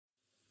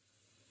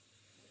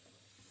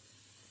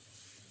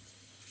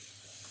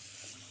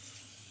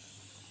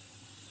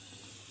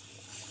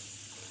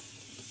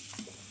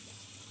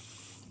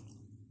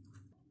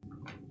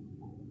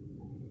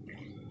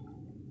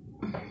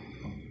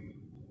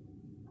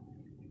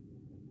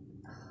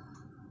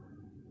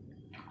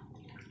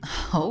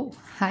Oh,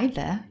 hi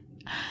there.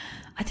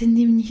 I didn't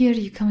even hear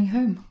you coming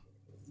home.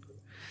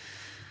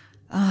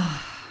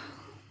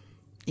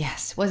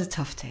 Yes, it was a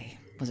tough day.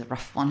 It was a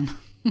rough one.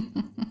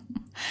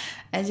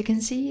 As you can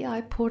see,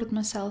 I poured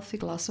myself a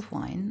glass of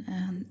wine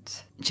and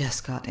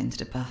just got into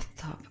the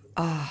bathtub.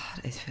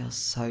 It feels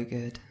so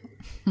good.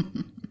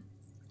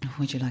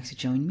 Would you like to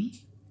join me?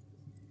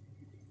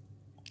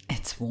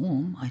 It's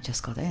warm, I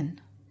just got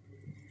in.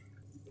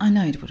 I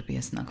know it would be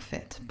a snug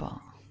fit, but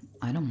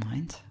I don't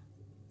mind.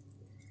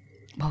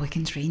 Well, we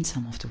can drain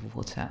some of the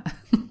water.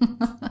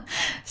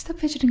 Stop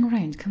fidgeting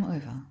around, come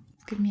over.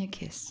 Give me a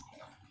kiss.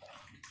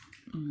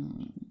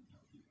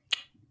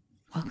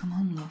 Welcome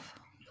home, love.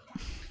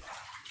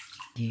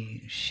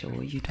 You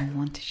sure you don't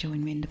want to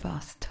join me in the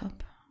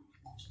bathtub?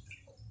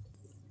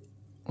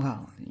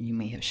 Well, you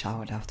may have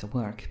showered after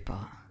work,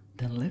 but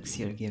the looks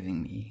you're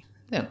giving me,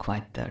 they're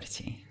quite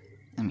dirty.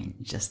 I mean,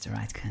 just the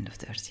right kind of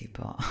dirty,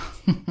 but...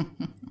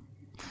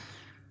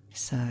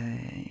 So,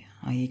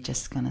 are you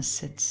just gonna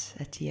sit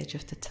at the edge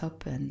of the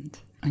tub and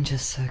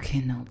just soak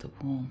in all the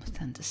warmth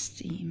and the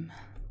steam?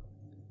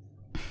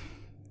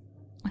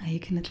 Well, you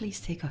can at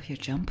least take off your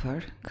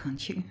jumper,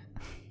 can't you?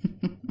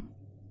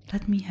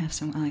 Let me have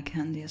some eye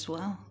candy as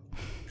well.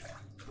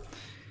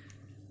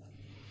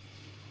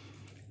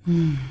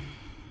 Well,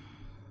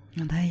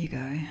 there you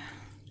go.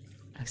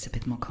 Looks a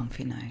bit more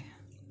comfy now.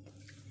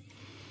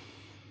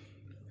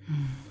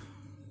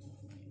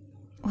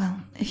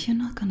 Well, if you're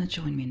not gonna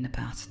join me in the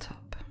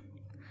bathtub,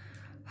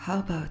 how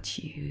about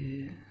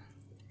you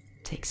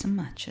take some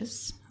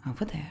matches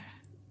over there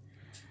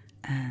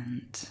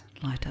and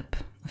light up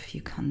a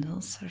few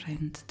candles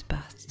around the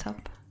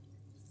bathtub?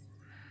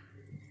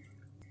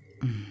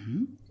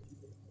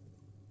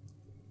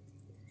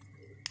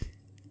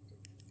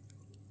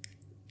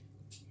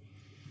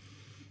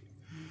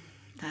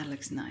 That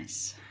looks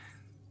nice.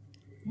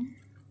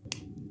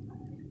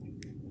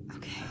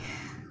 Okay.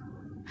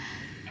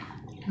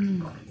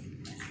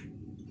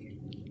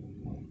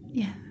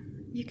 Yeah,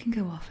 you can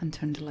go off and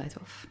turn the light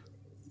off.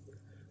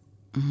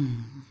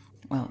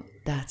 Well,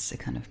 that's the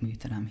kind of mood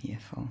that I'm here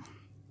for.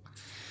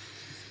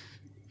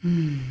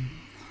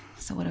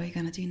 So what are we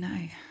gonna do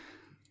now?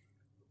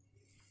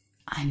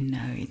 I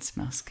know it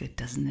smells good,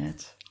 doesn't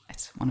it?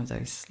 It's one of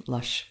those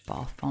lush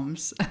bath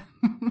bombs.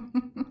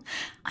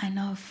 I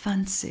know,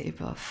 fancy,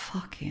 but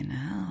fucking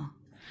hell.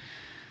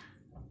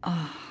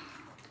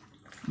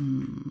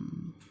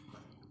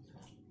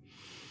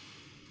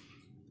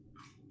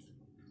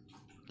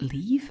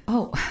 Leave?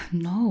 Oh,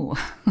 no.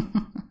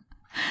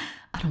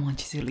 I don't want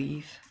you to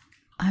leave.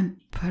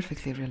 I'm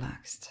perfectly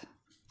relaxed.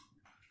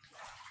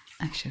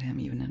 Actually,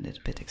 I'm even a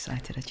little bit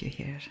excited that you're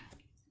here.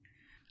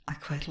 I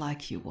quite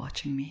like you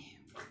watching me.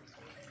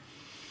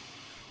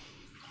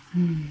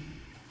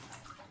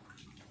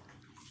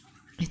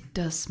 It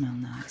does smell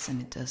nice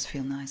and it does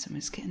feel nice on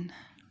my skin.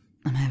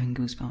 I'm having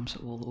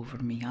goosebumps all over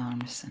my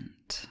arms and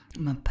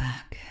my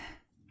back.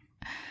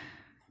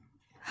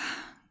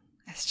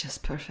 It's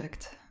just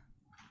perfect.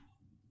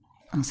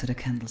 Also, the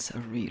candles are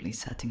really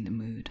setting the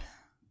mood.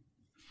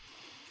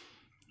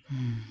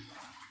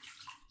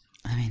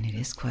 I mean, it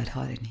is quite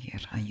hot in here.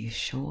 Are you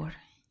sure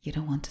you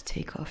don't want to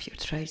take off your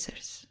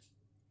trousers?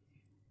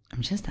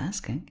 I'm just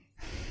asking.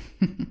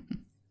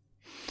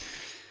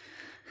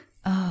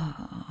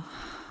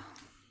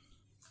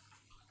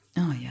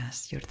 Oh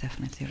yes, you're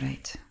definitely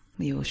right.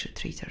 We all should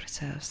treat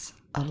ourselves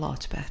a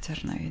lot better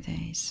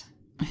nowadays.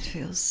 It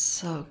feels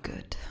so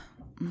good.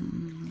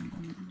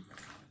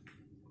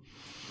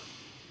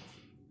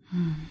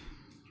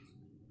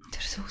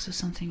 There's also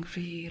something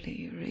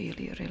really,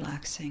 really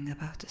relaxing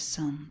about the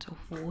sound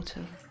of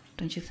water,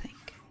 don't you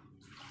think?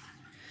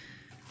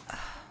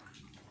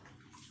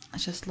 I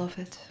just love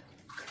it.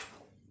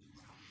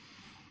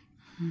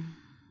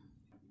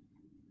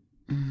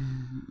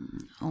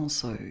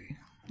 Also,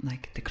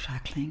 like the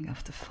crackling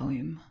of the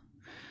foam.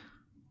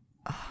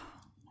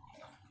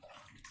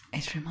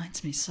 It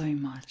reminds me so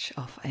much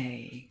of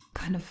a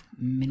kind of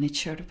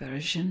miniature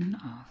version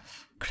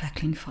of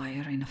crackling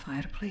fire in a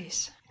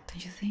fireplace,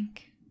 don't you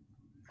think?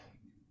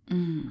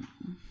 Oh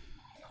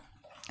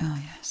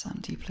yes, I'm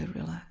deeply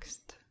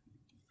relaxed.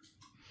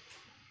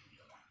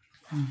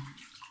 Well,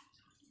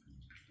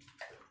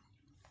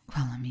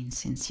 I mean,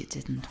 since you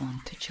didn't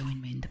want to join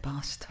me in the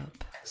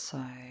bathtub,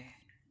 so...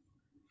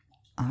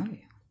 Oh.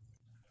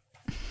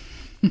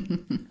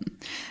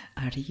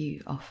 Are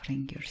you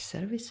offering your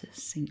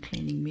services in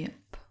cleaning me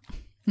up?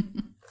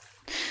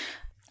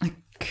 I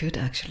could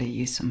actually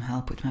use some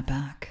help with my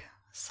back,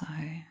 so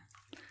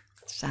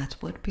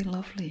that would be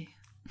lovely.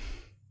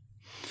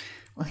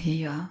 Well, here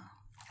you are.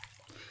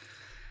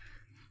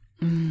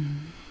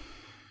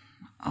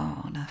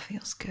 Oh, that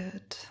feels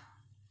good.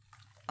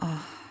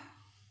 Oh.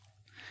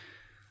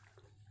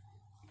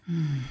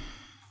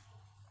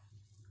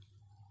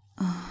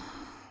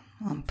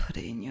 I'll put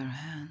it in your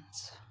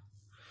hands.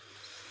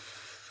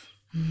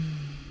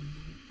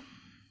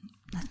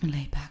 Let me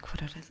lay back for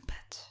a little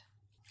bit.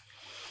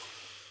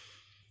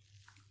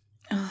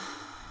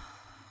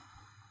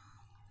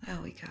 There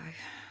we go.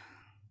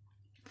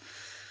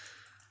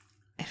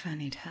 if I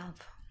need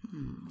help.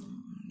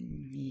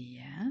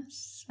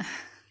 Yes.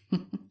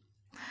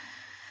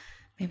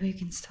 Maybe you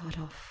can start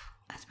off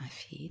at my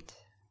feet.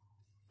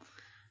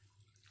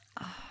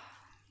 Oh,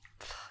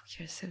 fuck,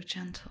 you're so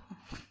gentle.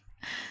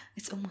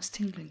 It's almost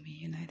tingling me,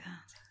 you know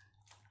that?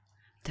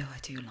 Though I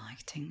do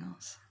like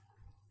tingles.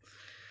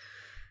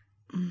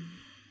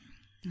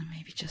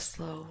 Maybe just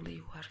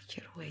slowly work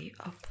your way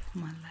up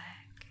my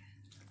leg.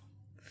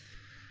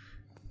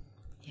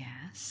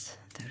 Yes,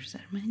 those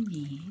are my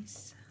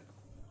knees.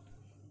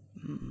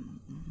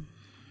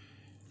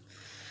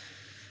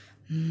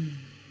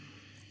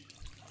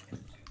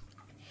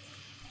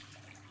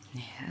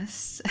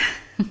 Yes.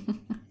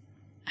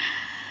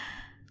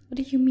 What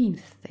do you mean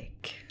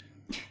thick?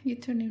 You're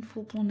turning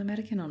full-blown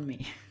American on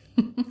me.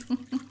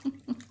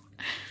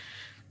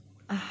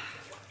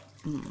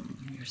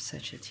 You're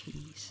such a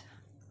tease.